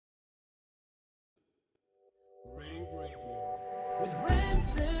With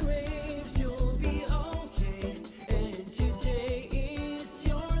rants and raves, you'll be okay. And today is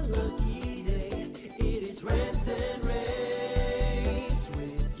your lucky day. It is Rants and Raves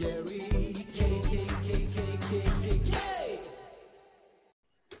with Gary K.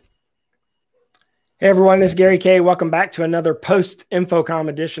 Hey everyone, this is Gary K. Welcome back to another post-Infocom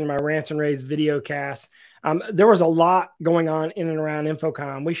edition of my Rants and Raves video cast. There was a lot going on in and around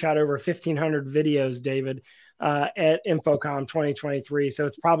Infocom. We shot over 1,500 videos, David, at Infocom 2023. So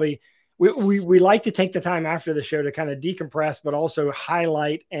it's probably, we like to take the time after the show to kind of decompress, but also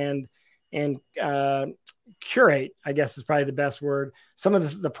highlight and curate, I guess is probably the best word, some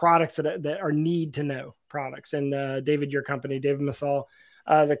of the products that are need to know products. And David, your company, David Massal,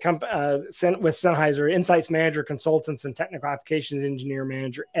 with Sennheiser, Insights Manager, Consultants, and Technical Applications Engineer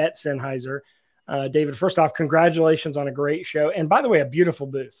Manager at Sennheiser. David, first off, congratulations on a great show. And by the way, a beautiful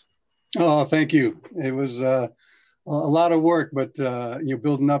booth. Oh, thank you. It was a lot of work, but you're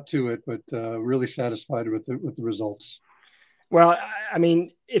building up to it, but really satisfied with the results. Well, I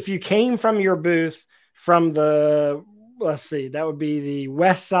mean, if you came from your booth from the, let's see, that would be the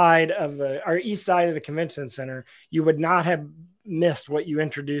west side of or east side of the convention center, you would not have missed what you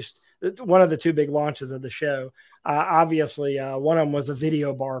introduced. One of the two big launches of the show. Obviously, one of them was a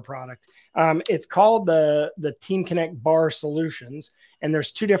video bar product. It's called the Team Connect Bar Solutions, and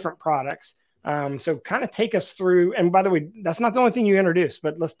there's two different products. So kind of take us through. And by the way, that's not the only thing you introduced,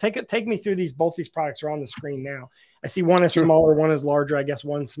 but let's take me through these. Both these products are on the screen now. I see one is smaller, one is larger. I guess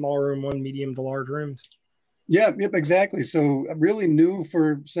one small room, one medium to large rooms. Yep, exactly. So really new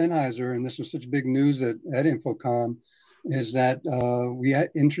for Sennheiser, and this was such big news at Infocom, is that we had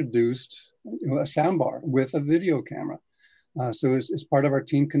introduced a soundbar with a video camera. So it's part of our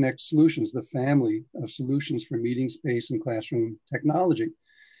Team Connect solutions, the family of solutions for meeting space and classroom technology.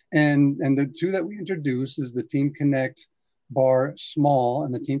 And the two that we introduced is the Team Connect Bar Small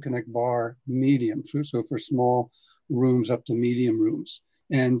and the Team Connect Bar Medium. So for small rooms up to medium rooms.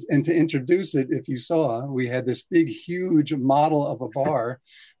 And to introduce it, if you saw, we had this big, huge model of a bar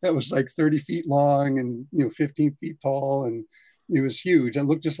that was like 30 feet long and 15 feet tall, and it was huge. It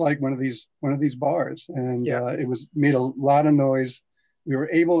looked just like one of these bars, and it was made a lot of noise. We were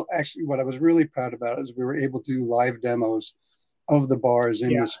able, actually, what I was really proud about is we were able to do live demos of the bars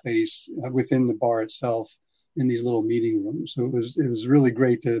in the space within the bar itself in these little meeting rooms. So it was really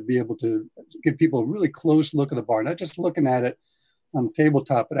great to be able to give people a really close look at the bar, not just looking at it on the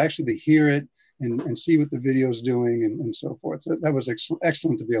tabletop, but actually to hear it and see what the video is doing and so forth. So that was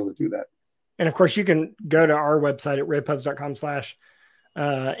excellent to be able to do that. And of course, you can go to our website at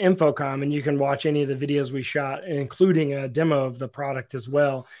ravepubs.com/Infocom, and you can watch any of the videos we shot, including a demo of the product as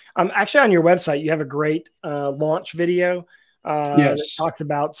well. Actually, on your website, you have a great launch video that talks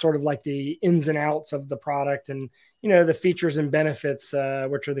about sort of like the ins and outs of the product and, the features and benefits,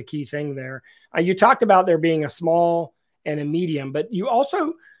 which are the key thing there. You talked about there being a small and a medium, but you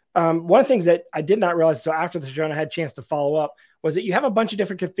also, one of the things that I did not realize, so after the show and I had a chance to follow up, was that you have a bunch of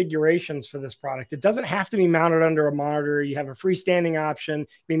different configurations for this product. It doesn't have to be mounted under a monitor. You have a freestanding option,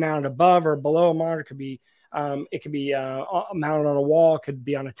 be mounted above or below a monitor. It could be mounted on a wall, it could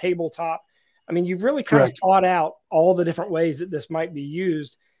be on a tabletop. I mean, you've really kind of thought out all the different ways that this might be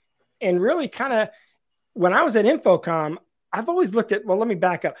used. And really kind of, when I was at Infocom, I've always looked at, well, let me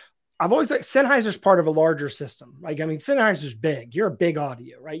back up. I've always like Sennheiser's part of a larger system. Like, I mean, Sennheiser's big. You're a big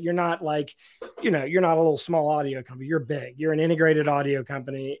audio, right? You're not like, you're not a little small audio company. You're big. You're an integrated audio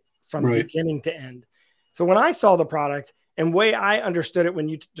company from beginning to end. So when I saw the product and way I understood it when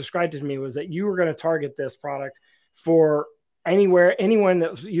you described it to me was that you were going to target this product for anyone that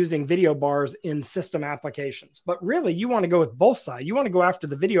was using video bars in system applications. But really, you want to go with both sides. You want to go after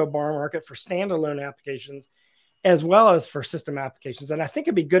the video bar market for standalone applications as well as for system applications. And I think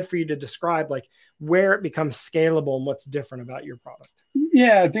it'd be good for you to describe like where it becomes scalable and what's different about your product.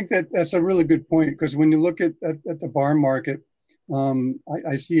 Yeah, I think that's a really good point, because when you look at the bar market,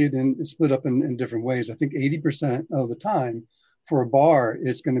 I see it split up in different ways. I think 80% of the time for a bar,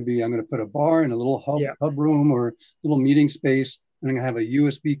 it's going to be, I'm going to put a bar in a little hub room or little meeting space, and I'm going to have a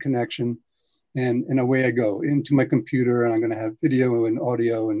USB connection, and away I go into my computer, and I'm going to have video and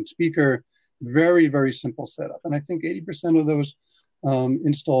audio and speaker. Very, very simple setup. And I think 80% of those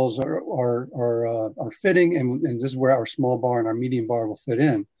installs are fitting, and this is where our small bar and our medium bar will fit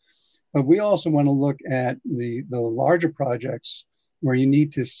in. But we also want to look at the larger projects where you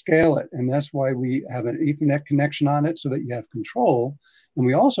need to scale it. And that's why we have an Ethernet connection on it so that you have control. And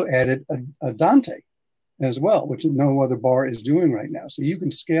we also added a Dante as well, which no other bar is doing right now. So you can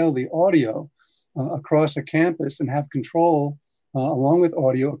scale the audio across a campus and have control along with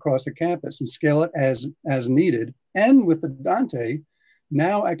audio across the campus and scale it as needed and with the Dante,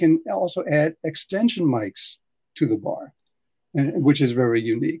 now I can also add extension mics to the bar, which is very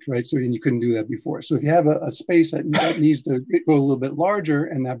unique, right? So, and you couldn't do that before. So if you have a space that needs to go a little bit larger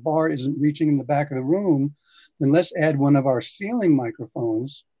and that bar isn't reaching in the back of the room, then let's add one of our ceiling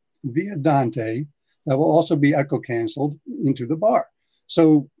microphones via Dante that will also be echo canceled into the bar.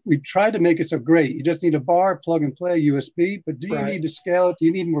 So we tried to make it so great. You just need a bar, plug and play, USB, but do you need to scale it? Do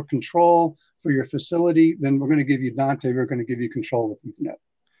you need more control for your facility? Then we're going to give you Dante. We're going to give you control with Ethernet.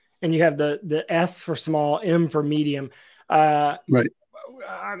 And you have the S for small, M for medium. Right.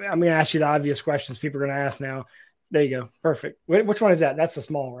 I'm going to ask you the obvious questions people are going to ask now. There you go. Perfect. Which one is that? That's the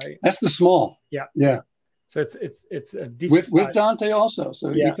small, right? That's the small. Yeah. Yeah. So it's a decent with Dante also. So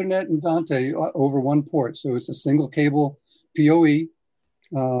Ethernet and Dante over one port. So it's a single cable PoE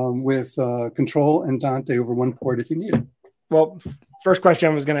with control and Dante over one port if you need it. Well, first question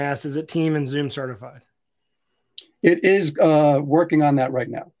I was going to ask, is it Team and Zoom certified? It is working on that right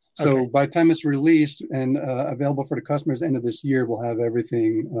now. So by the time it's released and available for the customers end of this year, we'll have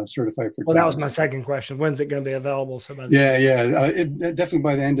everything certified for. Well, that was my second question. When's it going to be available? So definitely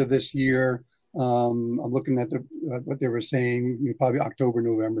by the end of this year. I'm looking at what they were saying, probably October,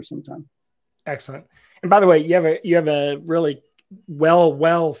 November sometime. Excellent. And by the way, you have a really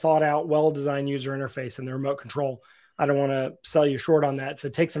well thought out, well-designed user interface in the remote control. I don't want to sell you short on that. So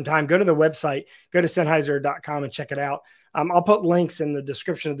take some time, go to the website, go to Sennheiser.com and check it out. I'll put links in the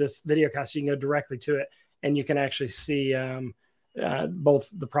description of this video cast so you can go directly to it and you can actually see both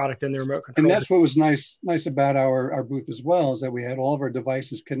the product and the remote control. And that's what was nice about our booth as well, is that we had all of our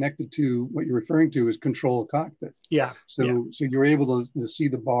devices connected to what you're referring to as control cockpit. Yeah. So you're able to see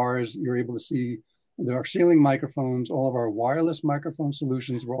the bars, you're able to see our ceiling microphones, all of our wireless microphone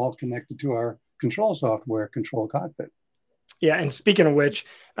solutions were all connected to our control software, control cockpit. Yeah, and speaking of which,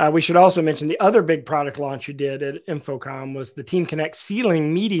 we should also mention the other big product launch you did at InfoComm was the Team Connect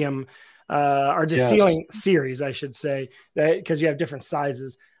Ceiling Medium, or the Ceiling Series, I should say, because you have different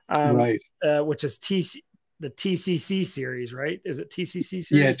sizes, right? Which is the TCC series, right? Is it TCC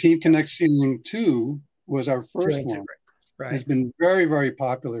series? Yeah, Team Connect Ceiling 2 was our first Ceiling one. Right. It's been very, very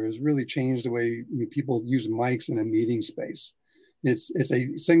popular. It's really changed the way people use mics in a meeting space. It's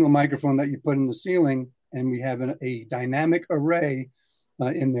a single microphone that you put in the ceiling, and we have a dynamic array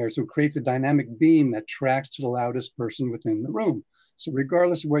in there. So it creates a dynamic beam that tracks to the loudest person within the room. So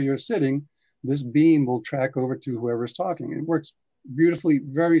regardless of where you're sitting, this beam will track over to whoever's talking. It works beautifully,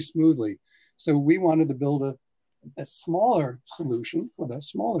 very smoothly. So we wanted to build a smaller solution for that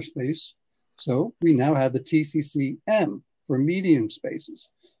smaller space. So we now have the TCC-M for medium spaces.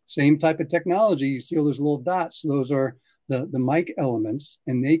 Same type of technology. You see all those little dots. Those are the mic elements,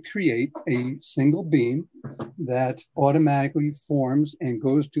 and they create a single beam that automatically forms and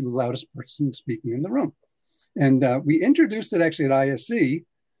goes to the loudest person speaking in the room. And we introduced it actually at ISC,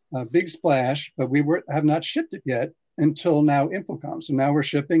 big splash, but we have not shipped it yet until now InfoComm. So now we're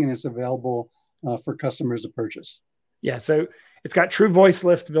shipping and it's available for customers to purchase. Yeah, so it's got true voice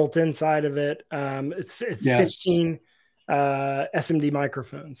lift built inside of it. It's 15 SMD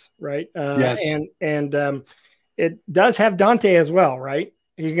microphones, right? And it does have Dante as well, right?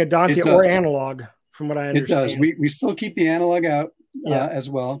 You can get Dante or analog, from what I understand. It does. We still keep the analog out as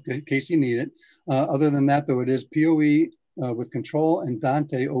well, in case you need it. Other than that, though, it is PoE with control and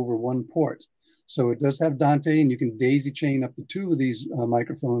Dante over one port. So it does have Dante, and you can daisy chain up to two of these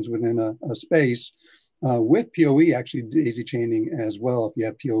microphones within a space with PoE actually daisy chaining as well if you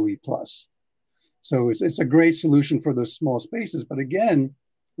have PoE plus. So it's a great solution for those small spaces. But again,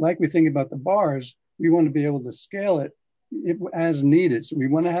 like we think about the bars, we want to be able to scale it as needed. So we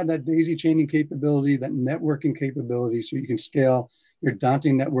want to have that daisy chaining capability, that networking capability, so you can scale your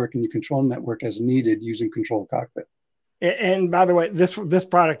Dante network and your control network as needed using Control Cockpit. And by the way, this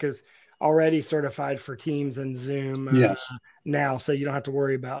product is already certified for Teams and Zoom now, so you don't have to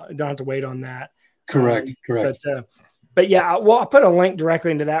wait on that. Correct. But yeah, well, I'll put a link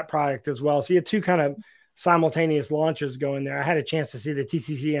directly into that product as well. So you have two kind of simultaneous launches going there. I had a chance to see the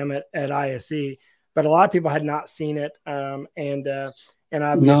TCCM at ISE, but a lot of people had not seen it. And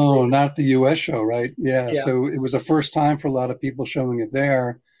obviously, not at the US show, right? Yeah. So it was the first time for a lot of people showing it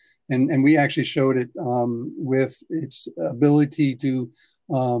there. And we actually showed it with its ability to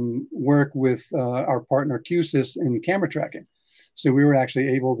work with our partner QSYS in camera tracking. So we were actually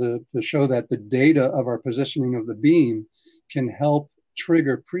able to show that the data of our positioning of the beam can help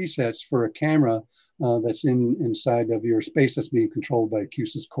trigger presets for a camera that's inside of your space that's being controlled by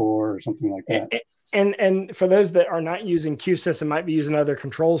QSYS Core or something like that. And for those that are not using QSYS and might be using other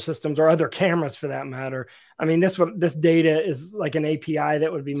control systems or other cameras for that matter, I mean, this data is like an API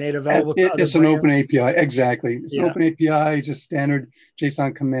that would be made available to other It's an brands. open API. Exactly. It's an open API, just standard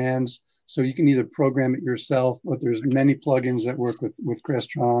JSON commands. So you can either program it yourself, but there's many plugins that work with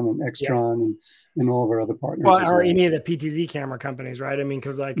Crestron and Extron and all of our other partners. Well, or any of the PTZ camera companies, right? I mean,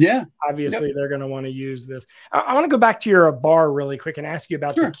 because like, obviously they're going to want to use this. I want to go back to your bar really quick and ask you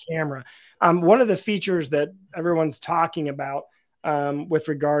about the camera. One of the features that everyone's talking about with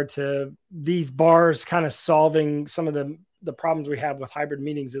regard to these bars kind of solving some of the problems we have with hybrid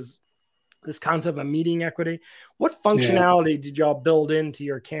meetings is this concept of meeting equity. What functionality did y'all build into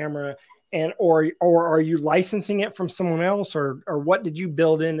your camera, and or are you licensing it from someone else, or what did you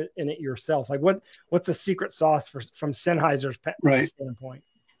build in it yourself? Like what's the secret sauce from Sennheiser's standpoint?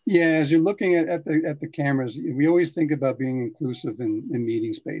 Yeah, as you're looking at the cameras, we always think about being inclusive in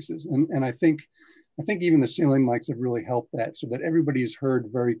meeting spaces, and I think even the ceiling mics have really helped that, so that everybody is heard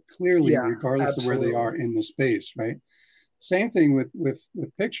very clearly, regardless of where they are in the space, right? Same thing with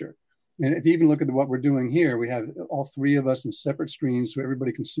picture. And if you even look at what we're doing here, we have all three of us in separate screens, so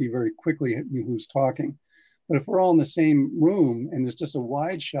everybody can see very quickly who's talking. But if we're all in the same room and there's just a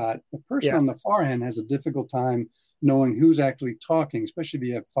wide shot, the person on the far end has a difficult time knowing who's actually talking, especially if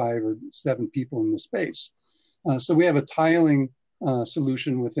you have 5 or 7 people in the space. So we have a tiling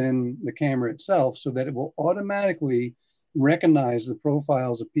solution within the camera itself, so that it will automatically recognize the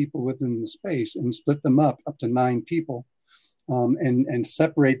profiles of people within the space and split them up to 9 people, and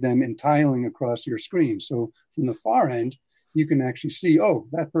separate them in tiling across your screen. So from the far end, you can actually see, oh,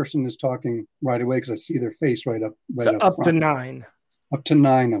 that person is talking right away because I see their face right up up front. to 9. Up to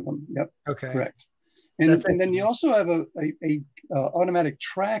 9 of them. Yep. Okay. Correct. And then you also have a automatic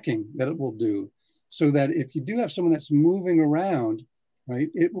tracking that it will do, so that if you do have someone that's moving around, right,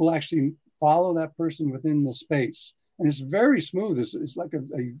 it will actually follow that person within the space. And it's very smooth. It's like a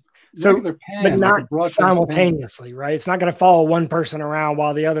regular pan, but not like simultaneously, right? It's not going to follow one person around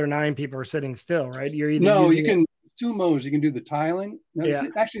while the other 9 people are sitting still, right? You're either you can 2 modes. You can do the tiling. Now,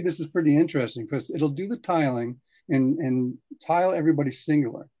 actually, this is pretty interesting because it'll do the tiling and tile everybody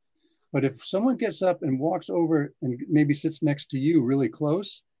singular. But if someone gets up and walks over and maybe sits next to you really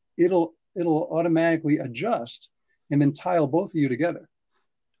close, it'll automatically adjust and then tile both of you together.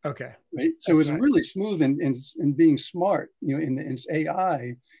 Okay. Right. So it's really smooth and being smart, in its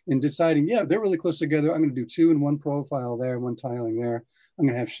AI in deciding, they're really close together. I'm going to do 2 in one profile there, 1 tiling there. I'm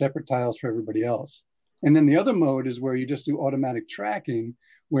going to have separate tiles for everybody else. And then the other mode is where you just do automatic tracking,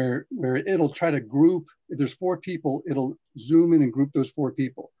 where it'll try to group. If there's 4 people, it'll zoom in and group those 4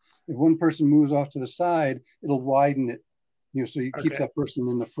 people. If one person moves off to the side, it'll widen it, so it keeps that person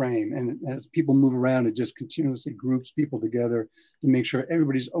in the frame. And as people move around, it just continuously groups people together to make sure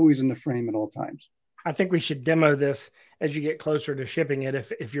everybody's always in the frame at all times. I think we should demo this as you get closer to shipping it,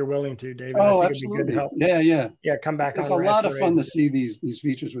 if you're willing to, David. Oh, I think absolutely. it'd be good to help. Yeah, come back. It's a lot of fun to see these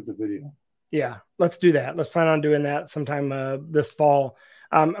features with the video. Yeah, let's do that. Let's plan on doing that sometime this fall.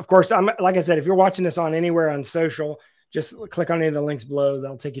 Of course, like I said, if you're watching this on anywhere on social, just click on any of the links below.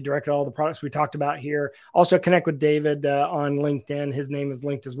 They'll take you directly to all the products we talked about here. Also connect with David on LinkedIn. His name is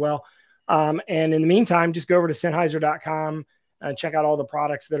linked as well. And in the meantime, just go over to Sennheiser.com and check out all the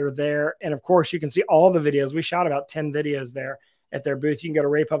products that are there. And of course, you can see all the videos. We shot about 10 videos there at their booth. You can go to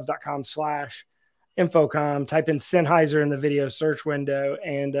rAVes.com/infocom, type in Sennheiser in the video search window,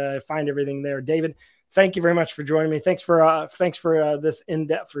 and find everything there. David, thank you very much for joining me. Thanks for this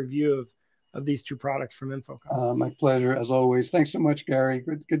in-depth review of these 2 products from InfoComm. My pleasure, as always. Thanks so much, Gary.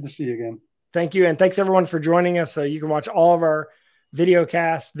 Good to see you again. Thank you. And thanks everyone for joining us. So you can watch all of our video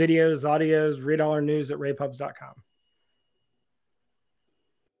casts, videos, audios, read all our news at rAVes.com.